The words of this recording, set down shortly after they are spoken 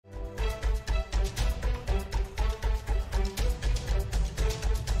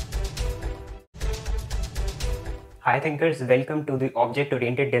Hi thinkers, welcome to the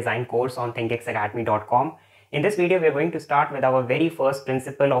object-oriented design course on thinkxacademy.com. In this video, we are going to start with our very first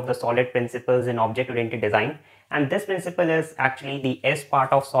principle of the solid principles in object-oriented design. And this principle is actually the S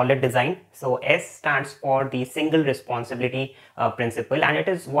part of solid design. So S stands for the single responsibility principle, and it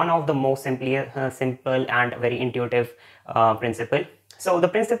is one of the most simple and very intuitive principle. So the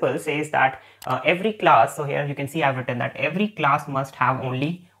principle says that every class, so here you can see I've written that every class must have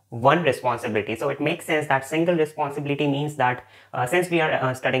only one responsibility. So it makes sense that single responsibility means that since we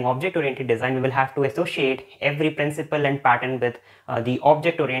are studying object oriented design, we will have to associate every principle and pattern with the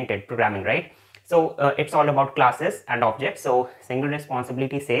object oriented programming, right? So it's all about classes and objects. So single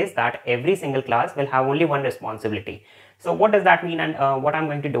responsibility says that every single class will have only one responsibility. So what does that mean? And what I'm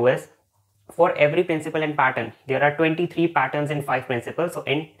going to do is, for every principle and pattern, there are 23 patterns in 5 principles. So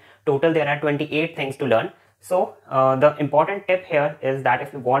in total, there are 28 things to learn. So the important tip here is that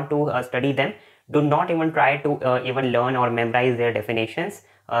if you want to study them, do not even try to even learn or memorize their definitions.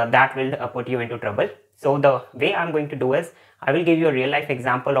 That will put you into trouble. So the way I'm going to do is, I will give you a real life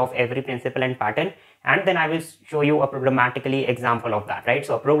example of every principle and pattern, and then I will show you a programmatically example of that, right?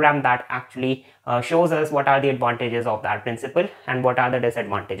 So a program that actually shows us what are the advantages of that principle and what are the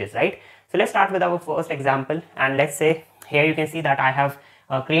disadvantages, right? So let's start with our first example, and let's say here you can see that I have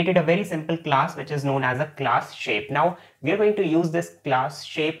created a very simple class which is known as a class shape. Now we are going to use this class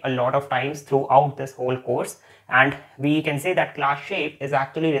shape a lot of times throughout this whole course, and we can say that class shape is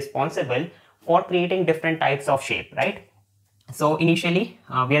actually responsible for creating different types of shape, right? So initially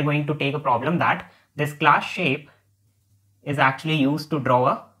we are going to take a problem that this class shape is actually used to draw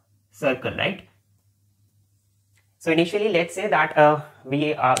a circle, right? So initially, let's say that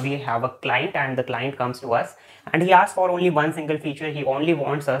we have a client, and the client comes to us and he asks for only one single feature. He only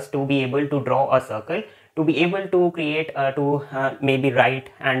wants us to be able to draw a circle, to be able to create, maybe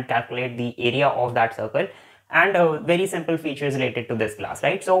write and calculate the area of that circle, and very simple features related to this class,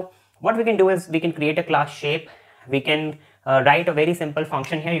 right? So what we can do is we can create a class shape. We can write a very simple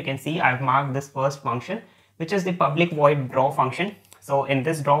function here. You can see I've marked this first function, which is the public void draw function. So in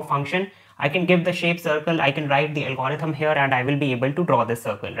this draw function, I can give the shape circle, I can write the algorithm here, and I will be able to draw this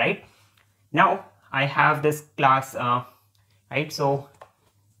circle, right? Now I have this class, right? So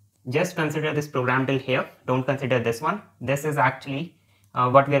just consider this program till here. Don't consider this one. This is actually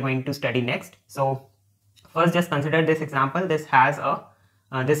what we are going to study next. So first, just consider this example. This has a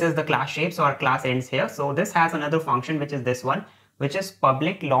this is the class shape, so our class ends here. So this has another function, which is this one, which is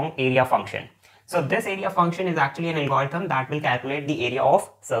public long area function. So this area function is actually an algorithm that will calculate the area of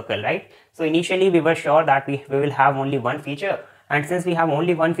circle, right? So initially we were sure that we will have only one feature, and since we have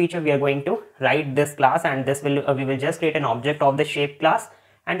only one feature, we are going to write this class, and this will we will just create an object of the shape class,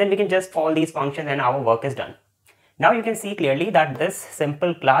 and then we can just call these functions and our work is done. Now you can see clearly that this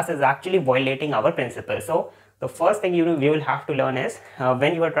simple class is actually violating our principle. So the first thing you will have to learn is,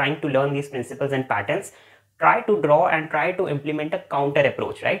 when you are trying to learn these principles and patterns, try to draw and try to implement a counter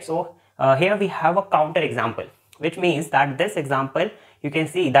approach, right? So here we have a counter example, which means that this example, you can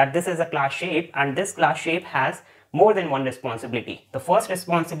see that this is a class shape, and this class shape has more than one responsibility. The first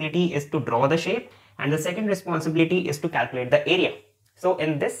responsibility is to draw the shape, and the second responsibility is to calculate the area. So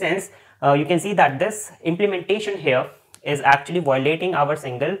in this sense, you can see that this implementation here is actually violating our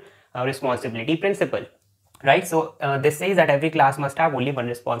single responsibility principle, right? So this says that every class must have only one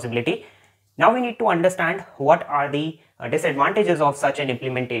responsibility. Now we need to understand what are the disadvantages of such an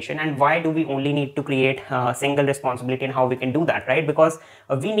implementation, and why do we only need to create a single responsibility, and how we can do that, right? Because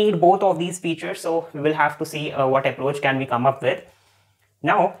we need both of these features, so we will have to see what approach can we come up with.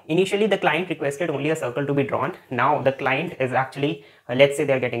 Now initially the client requested only a circle to be drawn. Now the client is actually, let's say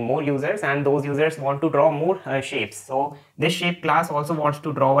they're getting more users, and those users want to draw more shapes. So this shape class also wants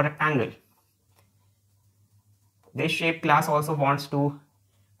to draw a rectangle. This shape class also wants to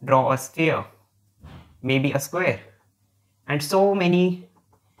draw a sphere, maybe a square, and so many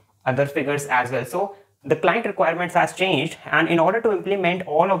other figures as well. So the client requirements has changed, and in order to implement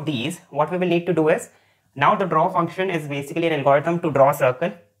all of these, what we will need to do is, now the draw function is basically an algorithm to draw a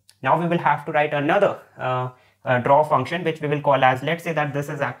circle. Now we will have to write another draw function, which we will call as, let's say that this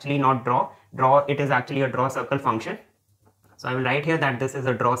is actually not draw, it is actually a draw circle function. So I will write here that this is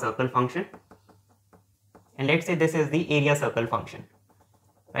a draw circle function, and let's say this is the area circle function,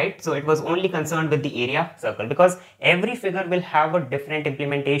 right? So it was only concerned with the area circle, because every figure will have a different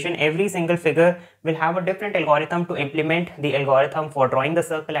implementation. Every single figure will have a different algorithm to implement the algorithm for drawing the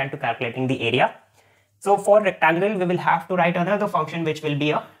circle and to calculating the area. So for rectangle, we will have to write another function, which will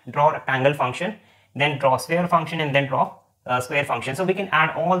be a draw rectangle function, then draw sphere function, and then draw square function. So we can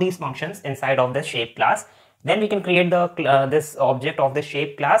add all these functions inside of the shape class. Then we can create the this object of the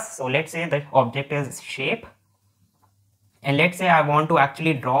shape class. So let's say the object is shape, And let's say I want to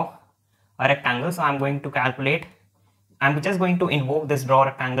actually draw a rectangle. So I'm just going to invoke this draw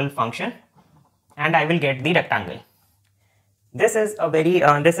rectangle function, and I will get the rectangle. This is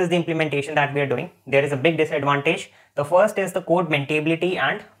the implementation that we are doing. There is a big disadvantage. The first is the code maintainability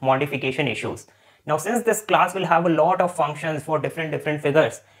and modification issues. Now, since this class will have a lot of functions for different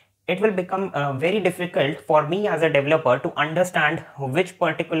figures, it will become very difficult for me as a developer to understand which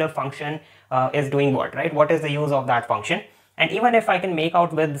particular function is doing what, right? What is the use of that function? And even if I can make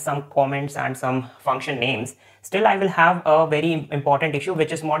out with some comments and some function names, still I will have a very important issue,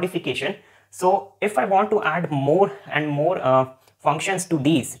 which is modification. So if I want to add more and more functions to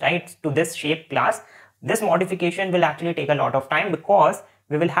these, right, to this shape class, this modification will actually take a lot of time, because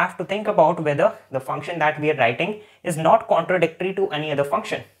we will have to think about whether the function that we are writing is not contradictory to any other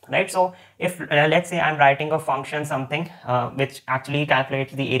function, right? So if let's say I'm writing a function something which actually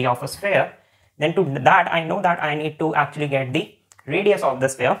calculates the area of a sphere, then to that I know that I need to actually get the radius of the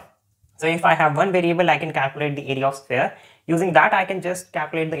sphere. So if I have one variable, I can calculate the area of sphere. Using that, I can just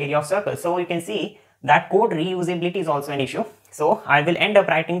calculate the area of circle. So you can see that code reusability is also an issue. So I will end up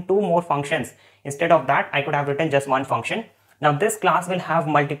writing 2 more functions. Instead of that, I could have written just one function. Now this class will have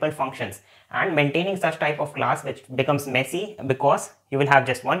multiple functions, and maintaining such type of class, which becomes messy because you will have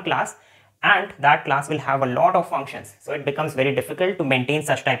just one class and that class will have a lot of functions. So it becomes very difficult to maintain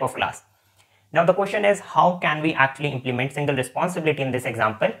such type of class. Now the question is, how can we actually implement single responsibility in this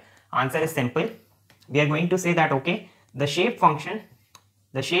example? Answer is simple. We are going to say that, okay, the shape function,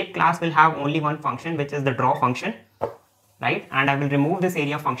 the shape class will have only one function, which is the draw function, right? And I will remove this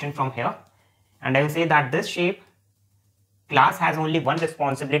area function from here, and I will say that this shape class has only one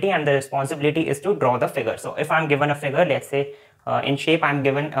responsibility, and the responsibility is to draw the figure. So if I'm given a figure, let's say in shape I'm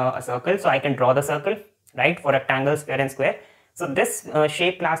given a circle, so I can draw the circle, right, for rectangle, sphere and square. So this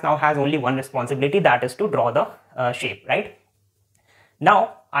shape class now has only one responsibility, that is to draw the shape, right?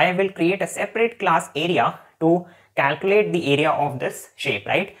 Now I will create a separate class area to calculate the area of this shape,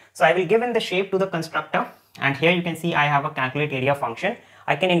 right? So I will give in the shape to the constructor, and here you can see I have a calculate area function.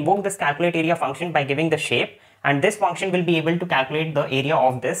 I can invoke this calculate area function by giving the shape, and this function will be able to calculate the area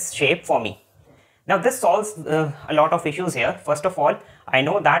of this shape for me. Now this solves a lot of issues here. First of all, I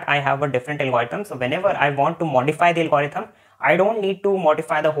know that I have a different algorithm. So whenever I want to modify the algorithm, I don't need to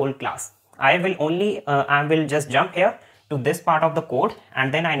modify the whole class. I will just jump here to this part of the code,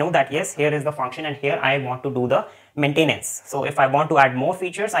 and then I know that yes, here is the function and here I want to do the maintenance. So if I want to add more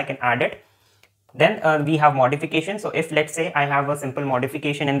features, I can add it. Then we have modification. So if let's say I have a simple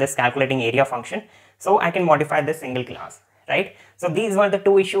modification in this calculating area function, so I can modify this single class, right? So these were the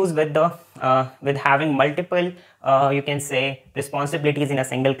 2 issues with the with having multiple you can say responsibilities in a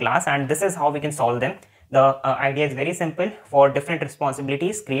single class, and this is how we can solve them. The idea is very simple. For different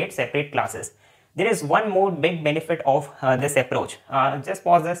responsibilities, create separate classes. There is one more big benefit of this approach. Just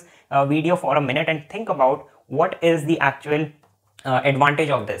pause this video for a minute and think about what is the actual advantage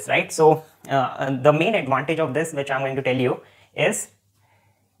of this, right? So the main advantage of this, which I'm going to tell you, is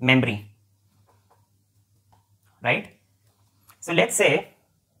memory, right? So let's say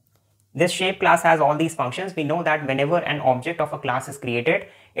this shape class has all these functions. We know that whenever an object of a class is created,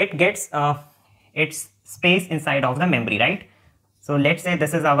 it gets its space inside of the memory, right? So let's say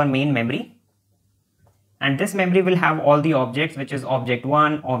this is our main memory, and this memory will have all the objects, which is object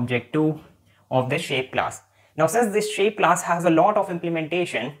 1, object 2 of this shape class. Now since this shape class has a lot of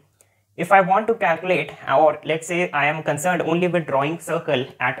implementation, if I want to calculate, or let's say I am concerned only with drawing circle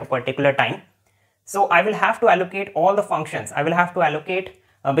at a particular time, so I will have to allocate all the functions. I will have to allocate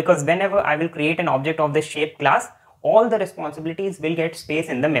because whenever I will create an object of this shape class, all the responsibilities will get space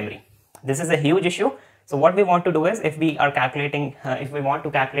in the memory. This is a huge issue. So what we want to do is, if we are calculating, if we want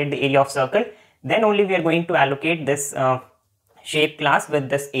to calculate the area of circle, then only we are going to allocate this shape class with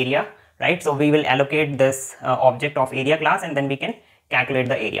this area, right? So we will allocate this object of area class, and then we can calculate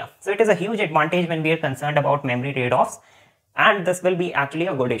the area. So it is a huge advantage when we are concerned about memory trade-offs, and this will be actually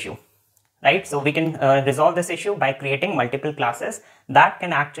a good issue, right? So we can resolve this issue by creating multiple classes that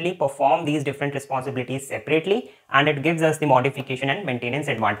can actually perform these different responsibilities separately, and it gives us the modification and maintenance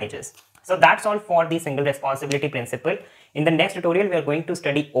advantages. So that's all for the single responsibility principle. In the next tutorial, we are going to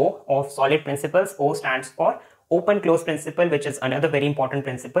study O of solid principles. O stands for open close principle, which is another very important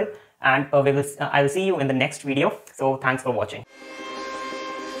principle, and I will see you in the next video. So thanks for watching.